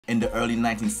In the early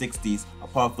 1960s, a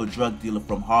powerful drug dealer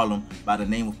from Harlem by the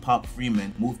name of Pop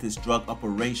Freeman moved his drug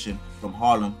operation from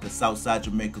Harlem to Southside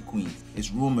Jamaica, Queens.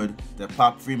 It's rumored that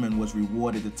Pop Freeman was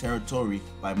rewarded the territory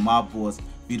by mob boss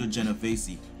Vito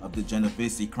Genovese of the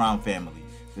Genovese crime family.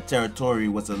 The territory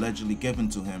was allegedly given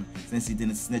to him since he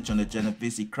didn't snitch on the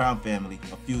Genovese crime family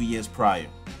a few years prior.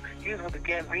 He was with the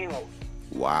Gambinos.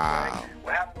 Wow. Right?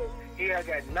 What happened was he had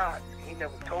got knocked. He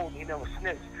never told, he never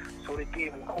snitched. So they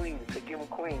gave him Queens. They gave him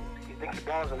Queens. He thinks he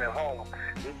belongs in their home.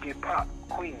 They give Pop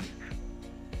Queens.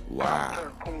 Wow. Pop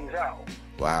turned Queens out.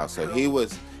 Wow. So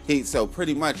so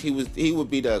pretty much he would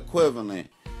be the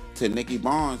equivalent to Nicky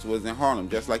Barnes was in Harlem,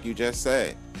 just like you just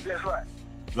said. That's right.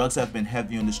 Drugs have been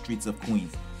heavy on the streets of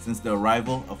Queens since the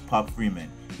arrival of Pop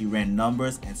Freeman. He ran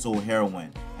numbers and sold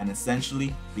heroin, and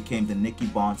essentially became the Nicky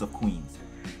Barnes of Queens.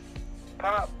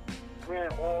 Pop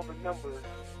ran all the numbers,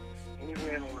 and he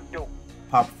ran on the dope.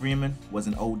 Pop Freeman was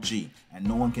an OG, and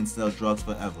no one can sell drugs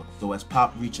forever. So as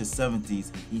Pop reached his 70s,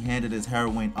 he handed his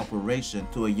heroin operation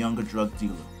to a younger drug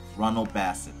dealer, Ronald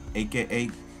Bassett, aka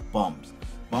Bums.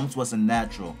 Bums was a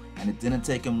natural, and it didn't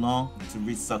take him long to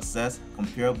reach success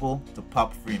comparable to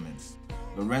Pop Freeman's.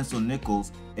 Lorenzo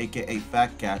Nichols, aka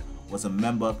Fat Cat, was a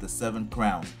member of the Seven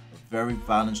Crowns, a very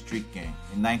violent street gang.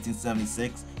 In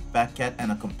 1976, Fat Cat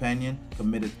and a companion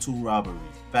committed 2 robberies.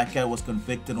 Fat Cat was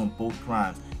convicted on both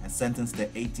crimes and sentenced to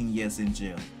 18 years in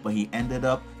jail, but he ended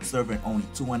up serving only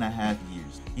 2.5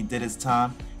 years. He did his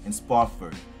time in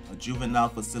Spofford, a juvenile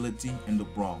facility in the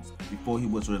Bronx, before he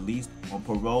was released on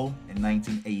parole in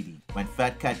 1980. When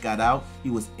Fat Cat got out, he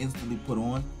was instantly put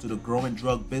on to the growing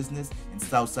drug business in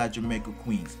Southside Jamaica,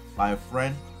 Queens, by a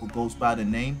friend who goes by the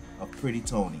name of Pretty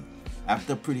Tony.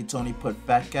 After Pretty Tony put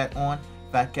Fat Cat on,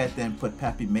 Fat Cat then put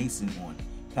Pappy Mason on.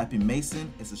 Pappy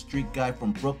Mason is a street guy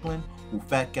from Brooklyn who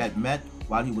Fat Cat met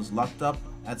while he was locked up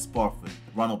at Spofford.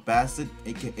 Ronald Bassett,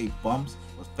 aka Bumps,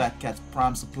 was Fat Cat's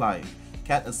prime supplier.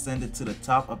 Cat ascended to the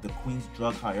top of the Queens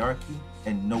drug hierarchy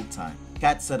in no time.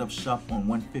 Cat set up shop on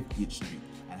 150th Street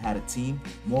and had a team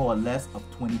more or less of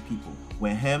 20 people.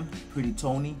 With him, Pretty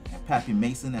Tony, and Pappy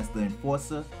Mason as the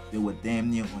enforcer, they were damn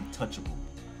near untouchable.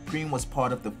 Preem was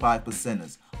part of the 5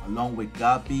 Percenters, along with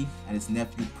God B and his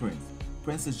nephew Prince.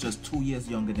 Prince is just 2 years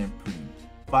younger than Preem.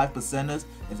 5 Percenters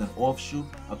is an offshoot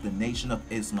of the Nation of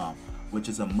Islam, which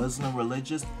is a Muslim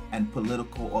religious and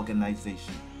political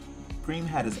organization. Preem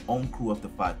had his own crew of the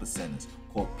 5 Percenters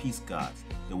called Peace Gods.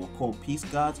 They were called Peace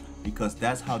Gods because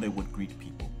that's how they would greet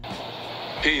people.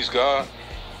 Peace, God.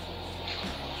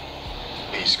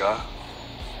 Peace, God.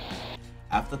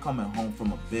 After coming home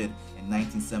from a bid in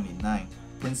 1979,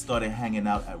 Prince started hanging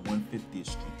out at 150th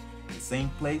Street, the same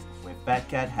place where Fat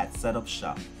Cat had set up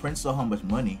shop. Prince saw how much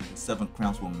money the Seven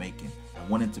Crowns were making and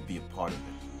wanted to be a part of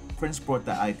it. Prince brought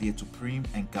the idea to Preem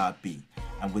and God B,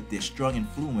 and with their strong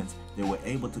influence, they were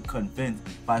able to convince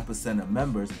 5 Percenter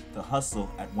members to hustle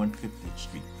at 150th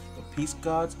Street. The Peace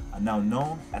Gods are now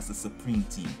known as the Supreme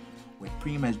Team, with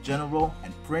Preem as general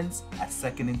and Prince as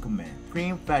second in command.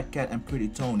 Preem, Fat Cat, and Pretty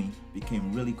Tony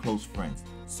became really close friends,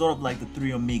 sort of like the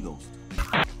Three Amigos.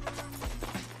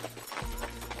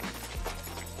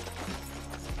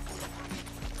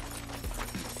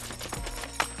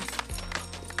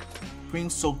 Preem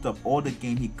soaked up all the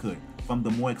game he could from the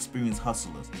more experienced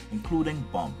hustlers, including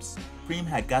Bumps. Preem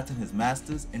had gotten his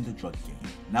masters in the drug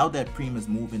game. Now that Preem is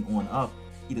moving on up,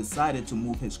 he decided to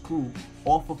move his crew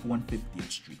off of 150th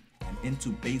Street and into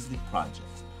Baisley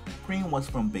Projects. Preem was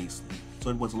from Baisley, so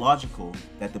it was logical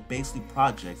that the Baisley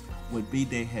Projects would be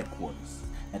their headquarters.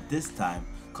 At this time,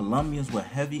 Colombians were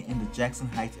heavy in the Jackson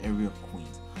Heights area of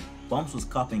Queens. Bumps was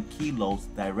copying kilos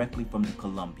directly from the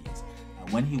Colombians, and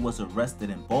when he was arrested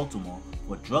in Baltimore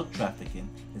for drug trafficking,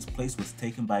 his place was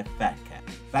taken by Fat Cat.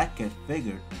 Fat Cat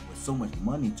figured with so much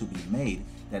money to be made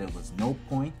that it was no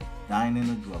point dying in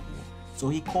a drug war. So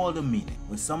he called a meeting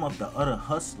with some of the other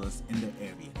hustlers in the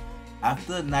area.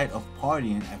 After a night of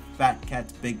partying at Fat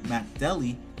Cat's Big Mac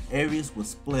Deli, areas were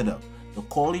split up. The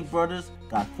Corley brothers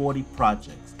got 40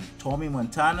 projects. Tommy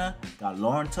Montana got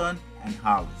Lawrenton and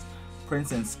Hollis.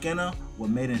 Prince and Skinner were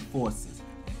made enforcers,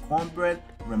 and Cornbread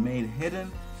remained hidden,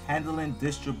 handling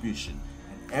distribution,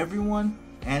 and everyone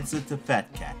answered to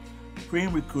Fat Cat.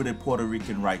 Preem recruited Puerto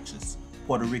Rican Righteous.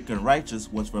 Puerto Rican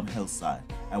Righteous was from Hillside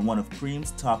and one of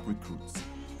Preem's top recruits.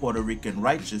 Puerto Rican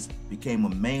Righteous became a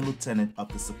main lieutenant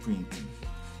of the Supreme Team.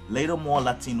 Later, more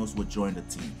Latinos would join the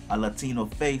team. A Latino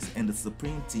face in the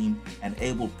Supreme Team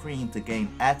enabled Preem to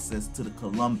gain access to the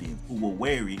Colombians, who were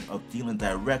wary of dealing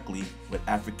directly with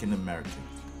African Americans.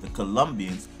 The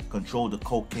Colombians controlled the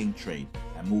cocaine trade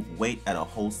and moved weight at a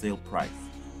wholesale price.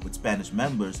 With Spanish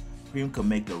members, Preem could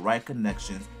make the right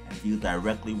connections and deal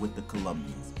directly with the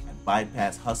Colombians and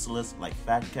bypass hustlers like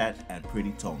Fat Cat and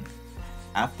Pretty Tony.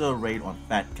 After a raid on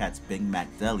Fat Cat's Big Mac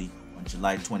Deli on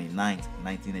July 29,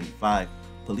 1985,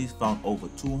 police found over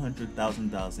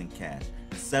 $200,000 in cash,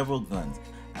 several guns,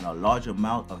 and a large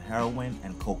amount of heroin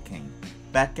and cocaine.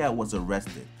 Fat Cat was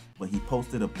arrested, but he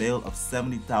posted a bail of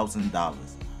 $70,000.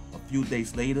 A few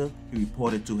days later, he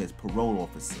reported to his parole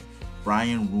officer,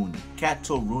 Brian Rooney. Cat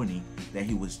told Rooney that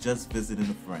he was just visiting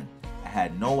a friend and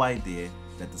had no idea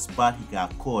that the spot he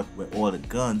got caught with all the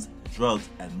guns, drugs,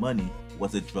 and money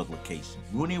was a drug location.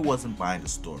 Rooney wasn't buying the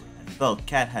story and felt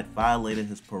Cat had violated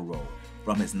his parole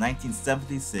from his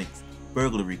 1976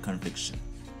 burglary conviction.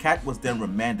 Cat was then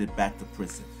remanded back to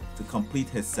prison to complete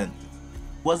his sentence.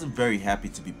 He wasn't very happy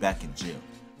to be back in jail,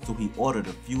 so he ordered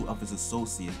a few of his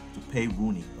associates to pay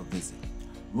Rooney a visit.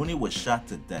 Rooney was shot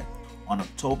to death on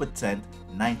October 10,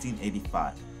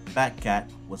 1985. Fat Cat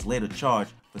was later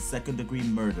charged for second-degree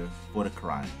murder for the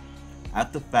crime.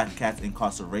 After Fat Cat's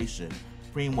incarceration,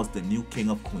 Preem was the new king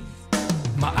of Queens.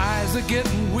 My eyes are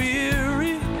getting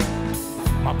weary,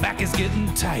 my back is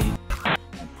getting tight.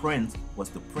 And Prince was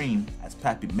the Preem as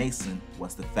Pappy Mason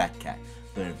was the Fat Cat,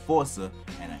 the enforcer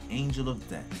and an angel of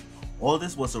death. All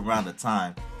this was around the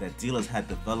time that dealers had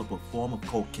developed a form of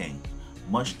cocaine,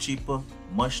 much cheaper,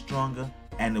 much stronger,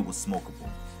 and it was smokable.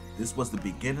 This was the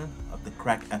beginning of the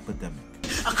crack epidemic.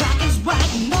 A crack is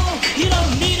right, no, you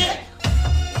don't need it.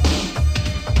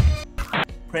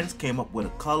 Prince came up with a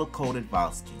color-coded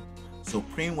vial scheme, so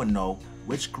Preem would know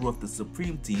which crew of the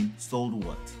Supreme Team sold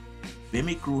what.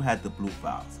 Bimmy crew had the blue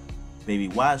vials, Baby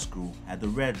Wise crew had the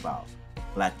red vials,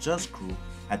 Black Just crew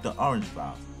had the orange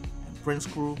vials, and Prince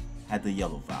crew had the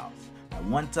yellow vials. At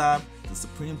one time, the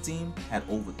Supreme Team had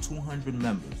over 200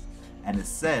 members, and it's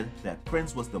said that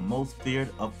Prince was the most feared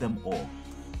of them all.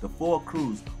 The four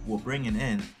crews were bringing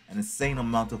in an insane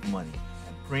amount of money,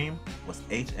 and Preem was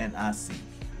HNIC.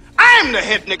 I'm the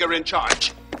head nigger in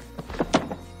charge.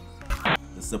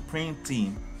 The Supreme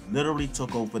Team literally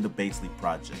took over the Baisley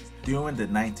projects during the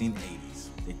 1980s.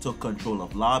 They took control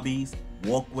of lobbies,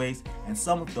 walkways, and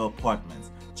some of the apartments,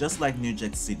 just like New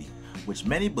Jack City, which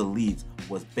many believed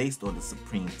was based on the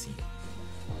Supreme Team.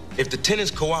 If the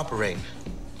tenants cooperate,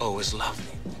 oh, it's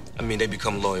lovely. I mean, they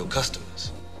become loyal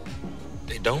customers.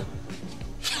 They don't?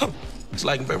 It's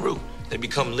like in Beirut. They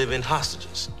become live-in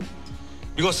hostages.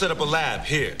 We're gonna set up a lab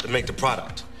here to make the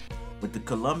product. With the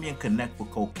Colombian connect for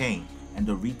cocaine and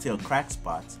the retail crack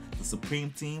spots, the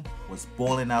Supreme Team was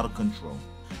boiling out of control.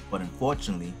 But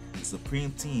unfortunately, the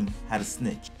Supreme Team had a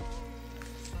snitch.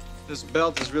 This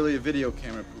belt is really a video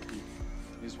camera, Pookie.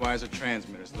 These wires are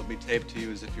transmitters. They'll be taped to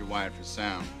you as if you're wired for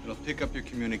sound. It'll pick up your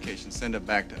communication, send it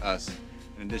back to us.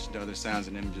 In addition to other sounds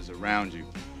and images around you,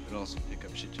 it'll also pick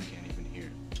up shit you can't even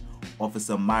hear.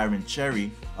 Officer Myron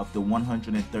Cherry of the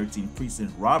 113th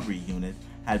Precinct Robbery Unit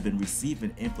had been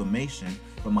receiving information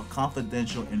from a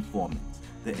confidential informant.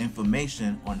 The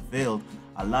information unveiled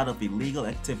a lot of illegal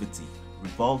activity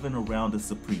revolving around the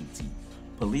Supreme Team.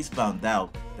 Police found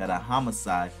out that a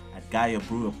homicide at Gaia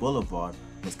Brewer Boulevard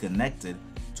was connected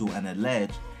to an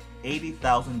alleged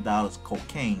 $80,000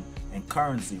 cocaine and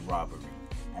currency robbery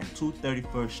at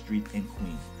 231st Street in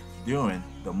Queens during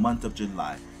the month of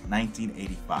July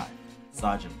 1985.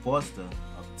 Sergeant Foster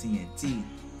of TNT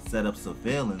set up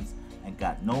surveillance and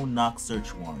got no-knock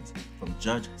search warrants from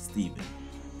Judge Stephen.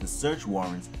 The search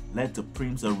warrants led to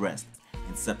Preem's arrest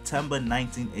in September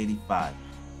 1985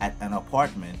 at an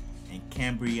apartment in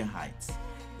Cambria Heights.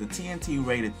 The TNT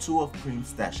raided two of Preem's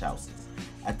stash houses.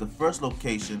 At the first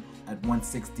location at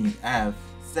 116th Ave,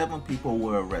 7 people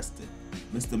were arrested.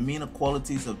 Misdemeanor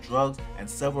quantities of drugs and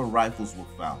several rifles were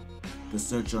found. The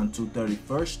search on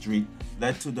 231st Street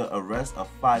led to the arrest of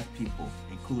 5 people,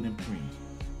 including Preem.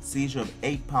 Seizure of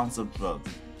 8 pounds of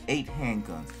drugs, 8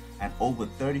 handguns, and over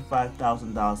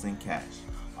 $35,000 in cash,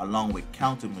 along with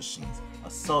counting machines,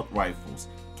 assault rifles,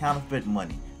 counterfeit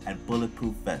money, and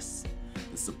bulletproof vests.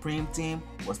 The Supreme Team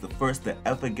was the first to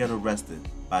ever get arrested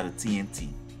by the TNT.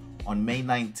 On May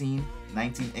 19,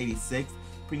 1986,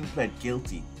 Preem pled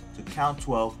guilty to count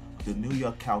 12 of the New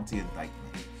York County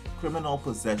indictment, criminal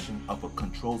possession of a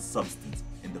controlled substance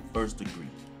in the first degree.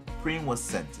 Preem was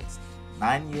sentenced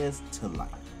 9 years to life.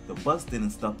 The bus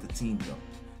didn't stop the team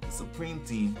though. The Supreme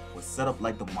Team was set up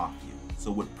like the mafia,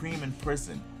 so with Preem in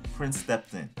prison, Prince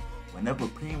stepped in. Whenever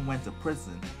Preem went to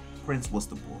prison, Prince was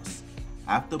the boss.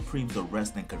 After Preem's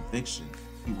arrest and conviction,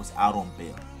 he was out on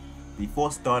bail.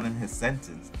 Before starting his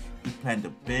sentence, he planned a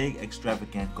big,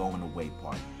 extravagant going-away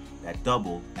party that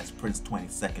doubled as Prince's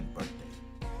 22nd birthday.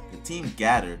 The team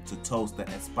gathered to toast the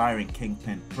aspiring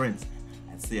kingpin Prince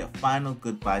and say a final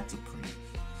goodbye to Preem.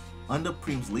 Under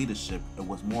Preem's leadership, it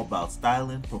was more about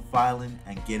styling, profiling,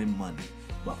 and getting money.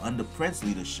 But under Prince's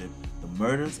leadership, the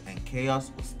murders and chaos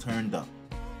was turned up.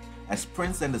 As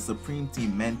Prince and the Supreme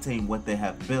Team maintained what they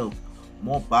had built,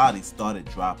 more bodies started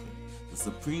dropping. The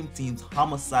Supreme Team's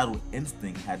homicidal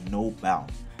instinct had no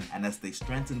bounds, and as they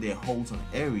strengthened their holds on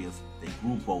areas, they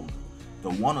grew bolder.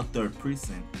 The 103rd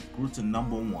Precinct grew to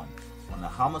 #1 on the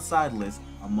homicide list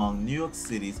among New York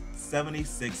City's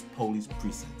 76 police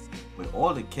precincts. With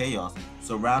all the chaos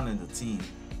surrounding the team,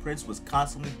 Prince was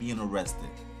constantly being arrested,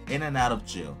 in and out of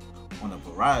jail, on a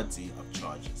variety of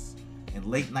charges. In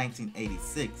late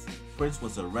 1986, Prince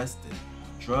was arrested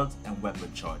on drugs and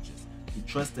weapon charges. He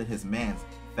trusted his man,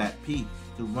 Fat Pete,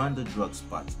 to run the drug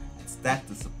spots and stack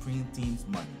the Supreme Team's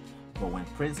money. But when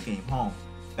Prince came home,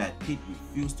 Fat Pete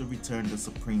refused to return the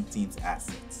Supreme Team's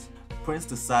assets. Prince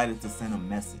decided to send a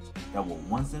message that would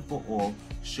once and for all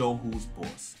show who's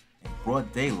boss. In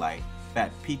broad daylight,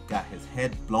 Fat Pete got his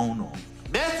head blown off.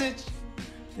 Message!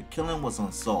 The killing was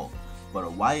unsolved, but a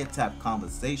wiretap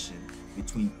conversation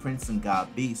between Prince and God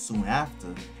B soon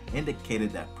after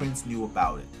indicated that Prince knew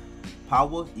about it.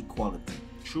 Power, equality,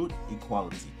 truth,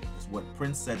 equality is what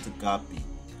Prince said to God B.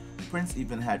 Prince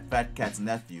even had Fat Cat's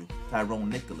nephew, Tyrone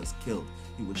Nicholas, killed.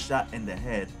 He was shot in the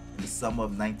head in the summer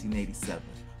of 1987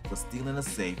 for stealing a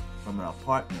safe from an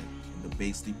apartment in the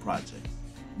Baisley Projects.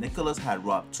 Nicholas had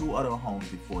robbed 2 other homes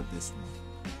before this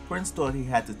one. Prince thought he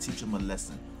had to teach him a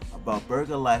lesson about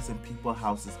burglarizing people's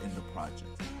houses in the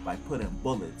projects by putting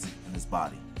bullets in his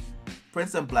body.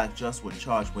 Prince and Black Just were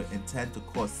charged with intent to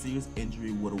cause serious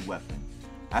injury with a weapon,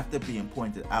 after being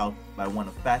pointed out by one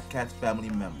of Fat Cat's family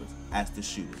members as the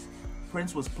shooters.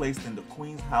 Prince was placed in the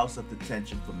Queens House of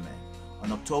Detention for Men.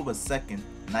 On October 2nd,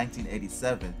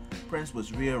 1987, Prince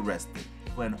was rearrested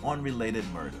for an unrelated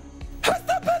murder. Has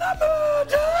there been a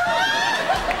murder?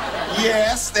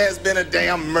 Yes, there's been a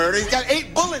damn murder. He's got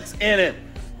 8 bullets in him.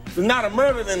 If it's not a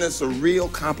murder, then it's a real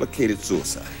complicated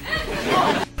suicide.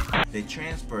 They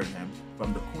transferred him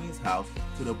from the Queens House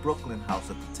to the Brooklyn House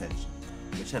of Detention,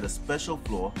 which had a special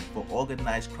floor for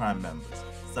organized crime members,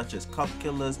 such as cop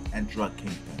killers and drug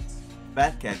kingpins.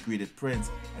 Fat Cat greeted Prince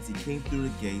as he came through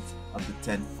the gates of the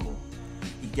 10th floor.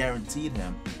 He guaranteed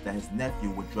him that his nephew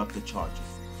would drop the charges.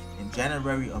 In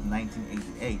January of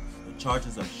 1988, the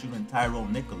charges of shooting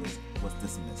Tyrone Nicholas was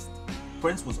dismissed.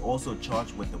 Prince was also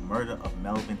charged with the murder of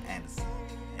Melvin Anderson,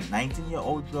 a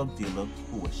 19-year-old drug dealer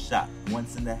who was shot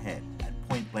once in the head at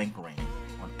point-blank range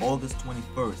on August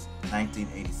 21st,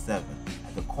 1987,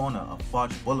 at the corner of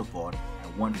Foch Boulevard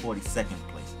and 142nd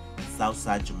Place in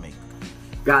Southside Jamaica.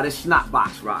 Got his snot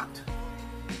box rocked.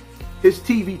 His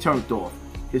TV turned off.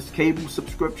 His cable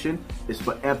subscription is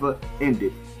forever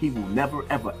ended. He will never,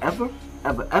 ever, ever,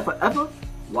 ever, ever, ever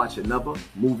watch another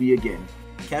movie again.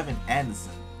 Kevin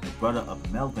Anderson, the brother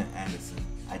of Melvin Anderson,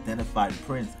 identified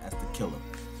Prince as the killer.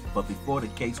 But before the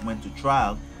case went to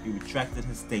trial, he retracted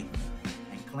his statement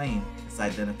and claimed his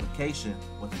identification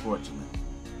was fraudulent.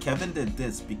 Kevin did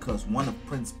this because one of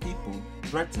Prince's people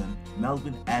threatened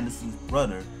Melvin Anderson's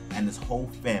brother and his whole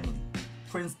family.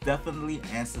 Prince definitely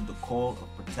answered the call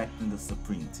of protecting the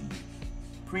Supreme Team.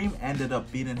 Preem ended up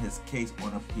beating his case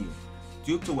on appeal.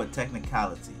 Due to a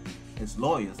technicality, his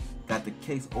lawyers got the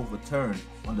case overturned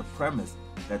on the premise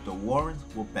that the warrants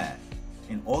were bad.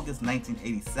 In August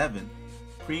 1987,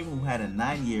 Preem, who had a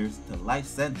 9 years to life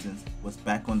sentence, was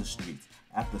back on the streets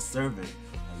after serving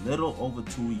a little over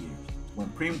 2 years. When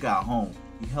Preem got home,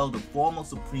 he held a formal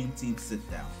Supreme Team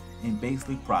sit-down in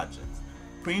Baisley Projects.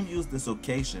 Preem used this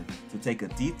occasion to take a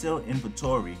detailed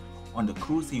inventory on the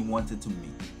crews he wanted to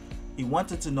meet. He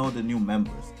wanted to know the new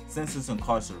members since his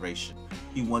incarceration.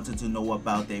 He wanted to know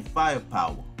about their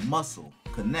firepower, muscle,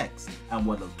 connects, and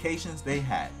what locations they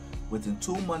had. Within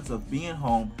 2 months of being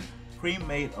home, Preem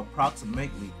made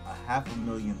approximately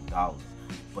 $500,000,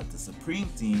 but the Supreme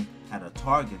Team had a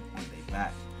target on their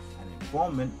back, an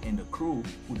informant in the crew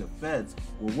who the feds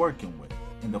were working with.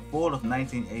 In the fall of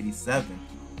 1987,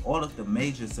 all of the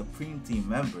major Supreme Team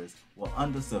members were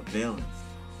under surveillance.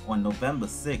 On November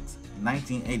 6,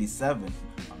 1987,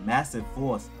 a massive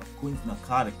force of Queens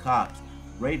narcotic cops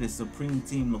raided Supreme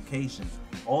Team locations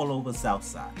all over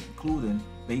Southside, including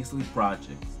Baisley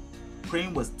Projects.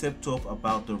 Preem was tipped off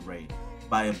about the raid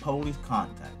by a police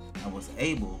contact and was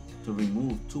able to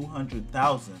remove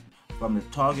 $200,000 from the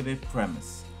targeted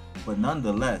premise. But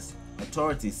nonetheless,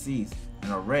 authorities seized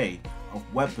an array of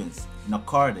weapons,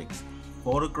 narcotics,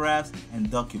 photographs,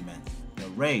 and documents. The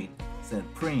raid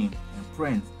sent Preem and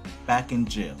Prince back in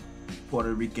jail.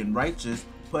 Puerto Rican Righteous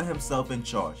put himself in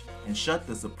charge and shut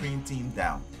the Supreme Team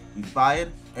down. He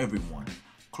fired everyone,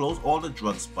 closed all the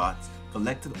drug spots,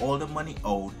 collected all the money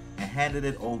owed, and handed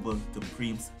it over to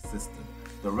Preem's system.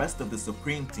 The rest of the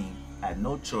Supreme team had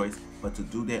no choice but to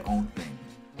do their own thing.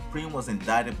 Preem was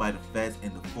indicted by the feds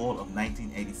in the fall of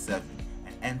 1987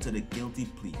 and entered a guilty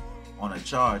plea on a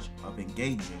charge of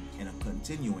engaging in a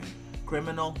continuing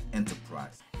criminal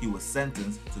enterprise. He was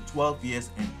sentenced to 12 years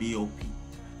in BOP.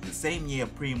 The same year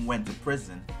Preem went to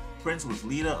prison, Prince was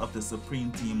leader of the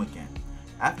Supreme team again,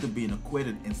 after being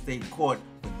acquitted in state court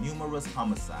for numerous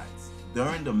homicides.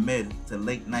 During the mid to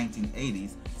late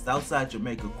 1980s, Southside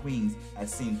Jamaica, Queens had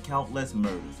seen countless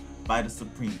murders by the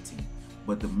Supreme team,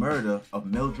 but the murder of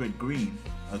Mildred Green,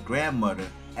 a grandmother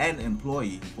and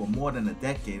employee for more than a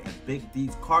decade at Big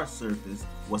D's car service,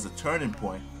 was a turning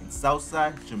point in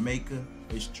Southside Jamaica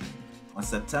history. On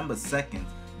September 2nd,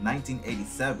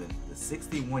 1987, the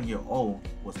 61-year-old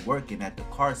was working at the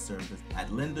car service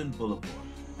at Linden Boulevard.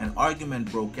 An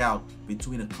argument broke out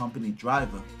between a company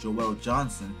driver, Joel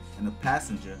Johnson, and a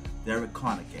passenger, Derek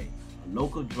Carnegie, a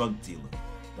local drug dealer.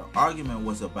 The argument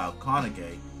was about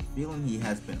Carnegie feeling he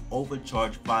has been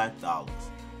overcharged $5.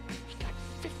 He got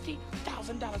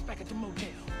 $50,000 back at the motel.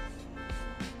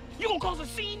 You gonna cause a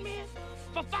scene, man?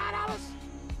 For $5?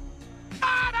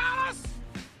 $5?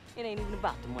 It ain't even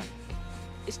about the money.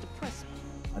 It's the principle.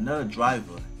 Another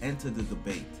driver entered the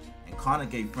debate, and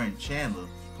Carnegie friend Chandler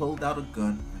pulled out a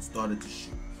gun and started to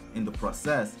shoot. In the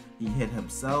process, he hit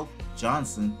himself,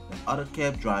 Johnson, the other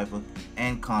cab driver,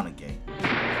 and Carnegie.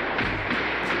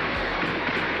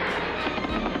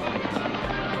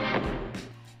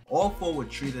 All four were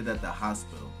treated at the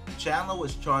hospital. Chandler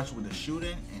was charged with the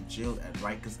shooting and jailed at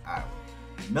Rikers Island.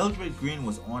 Mildred Green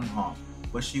was unharmed,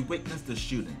 but she witnessed the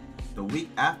shooting. The week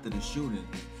after the shooting,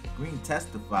 Green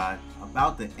testified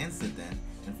about the incident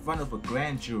in front of a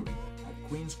grand jury at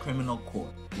Queens Criminal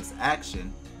Court. This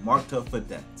action marked her for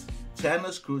death.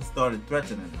 Chandler's crew started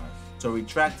threatening her to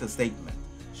retract her statement.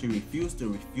 She refused to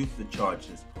refute the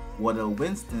charges. Wardell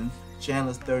Winston,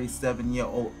 Chandler's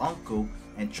 37-year-old uncle,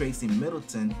 and Tracy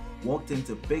Middleton walked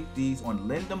into Big D's on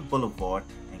Linden Boulevard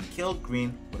and killed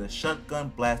Green with a shotgun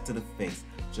blast to the face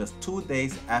just 2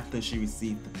 days after she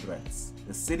received the threats.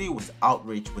 The city was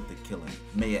outraged with the killing.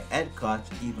 Mayor Ed Koch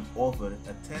even offered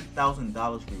a $10,000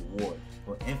 reward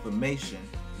for information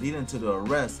leading to the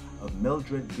arrest of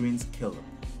Mildred Green's killer.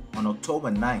 On October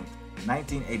 9,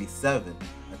 1987,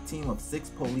 a team of 6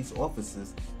 police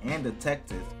officers and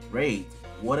detectives raided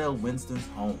Wardell Winston's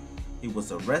home. He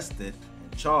was arrested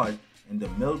and charged in the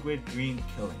Mildred Green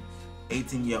killing.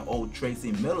 18-year-old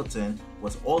Tracy Middleton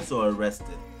was also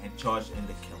arrested and charged in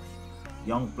the killing.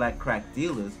 Young black crack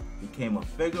dealers became a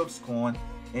figure of scorn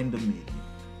in the media.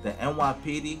 The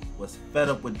NYPD was fed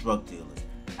up with drug dealers.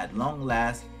 At long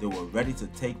last, they were ready to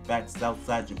take back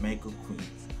Southside Jamaica,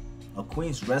 Queens. A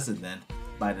Queens resident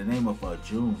by the name of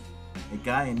June, a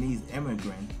Guyanese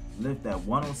immigrant, lived at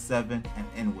 107 and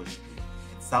Inwood Street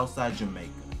in Southside Jamaica.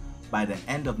 By the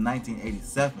end of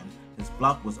 1987, his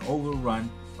block was overrun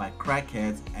by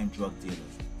crackheads and drug dealers.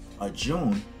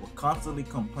 June would constantly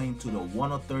complain to the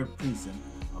 103rd precinct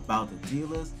about the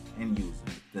dealers and users.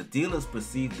 The dealers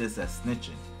perceived this as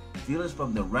snitching. Dealers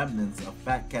from the remnants of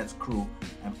Fat Cat's crew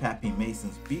and Pappy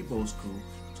Mason's Bebo's crew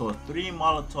tore 3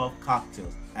 Molotov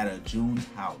cocktails at June's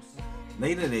house.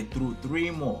 Later they threw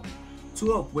 3 more,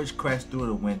 2 of which crashed through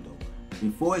the window.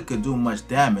 Before it could do much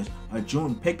damage,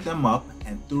 June picked them up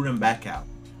and threw them back out.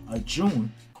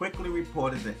 June quickly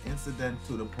reported the incident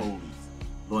to the police.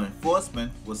 Law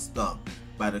enforcement was stung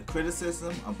by the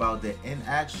criticism about their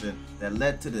inaction that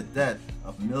led to the death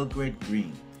of Mildred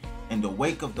Green. In the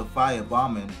wake of the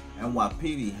firebombing,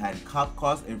 NYPD had cop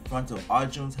cars in front of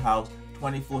June's house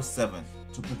 24/7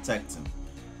 to protect him.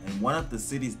 In one of the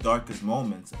city's darkest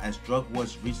moments, as drug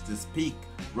wars reached its peak,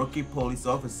 rookie police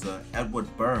officer Edward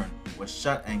Byrne was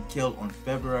shot and killed on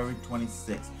February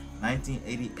 26,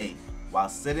 1988, while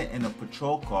sitting in a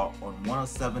patrol car on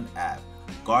 107 Ave,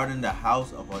 guarding the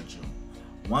house of June.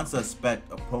 One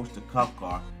suspect approached the cop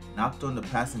car, knocked on the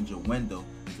passenger window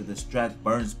to distract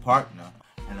Byrne's partner,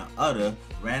 and the other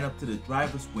ran up to the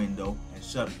driver's window and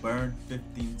shot Byrne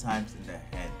 15 times in the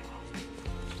head.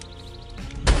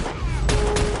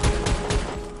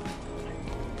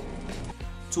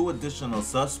 Two additional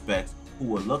suspects who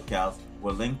were lookouts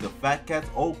were linked to Fat Cat's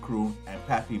old crew and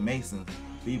Pappy Mason's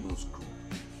Bebo's crew.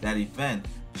 That event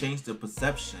changed the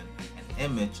perception and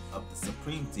image of the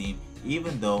Supreme team,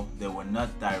 even though they were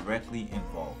not directly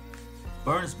involved.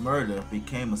 Byrne's murder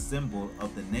became a symbol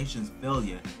of the nation's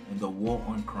failure in the war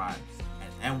on crimes,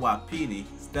 and NYPD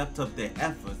stepped up their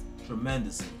efforts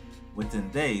tremendously. Within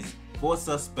days, 4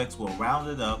 suspects were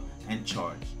rounded up and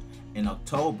charged. In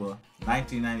October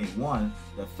 1991,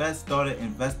 the feds started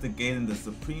investigating the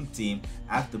Supreme Team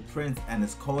after Prince and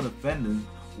his co-defendants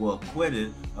were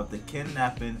acquitted of the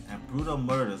kidnapping and brutal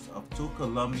murders of 2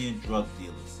 Colombian drug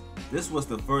dealers. This was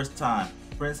the first time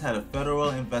Prince had a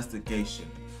federal investigation.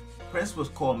 Prince was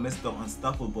called Mr.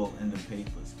 Unstoppable in the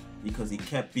papers because he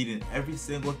kept beating every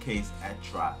single case at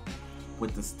trial.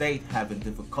 With the state having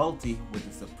difficulty with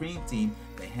the Supreme Team,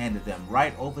 they handed them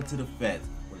right over to the feds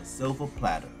with a silver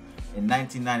platter. In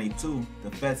 1992,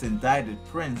 the feds indicted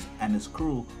Prince and his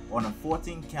crew on a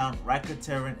 14-count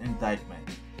racketeering indictment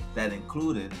that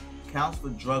included counts for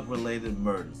drug-related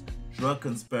murders, drug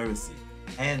conspiracy,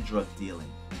 and drug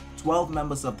dealing. 12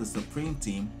 members of the Supreme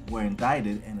Team were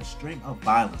indicted in a string of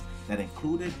violence that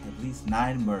included at least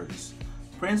 9 murders.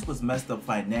 Prince was messed up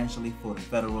financially for the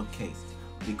federal case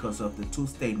because of the 2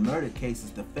 state murder cases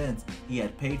defense he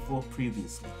had paid for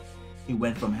previously. He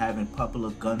went from having popular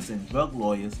guns and drug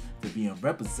lawyers to being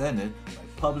represented by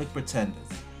public pretenders.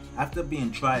 After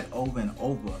being tried over and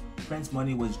over, Prince's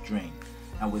money was drained,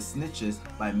 and with snitches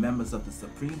by members of the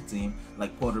Supreme Team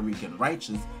like Puerto Rican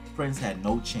Righteous, Prince had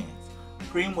no chance.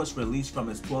 Prince was released from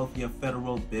his 12-year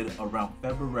federal bid around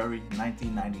February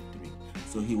 1993,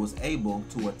 so he was able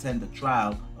to attend the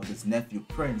trial of his nephew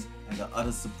Prince and the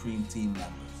other Supreme Team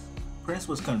members. Prince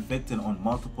was convicted on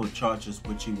multiple charges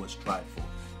which he was tried for,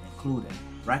 including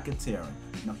racketeering,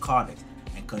 narcotics,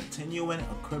 and continuing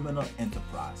a criminal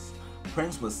enterprise.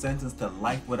 Prince was sentenced to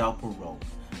life without parole.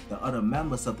 The other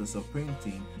members of the Supreme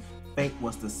Team, fate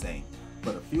was the same,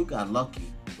 but a few got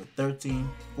lucky with 13,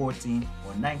 14,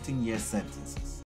 or 19-year sentences.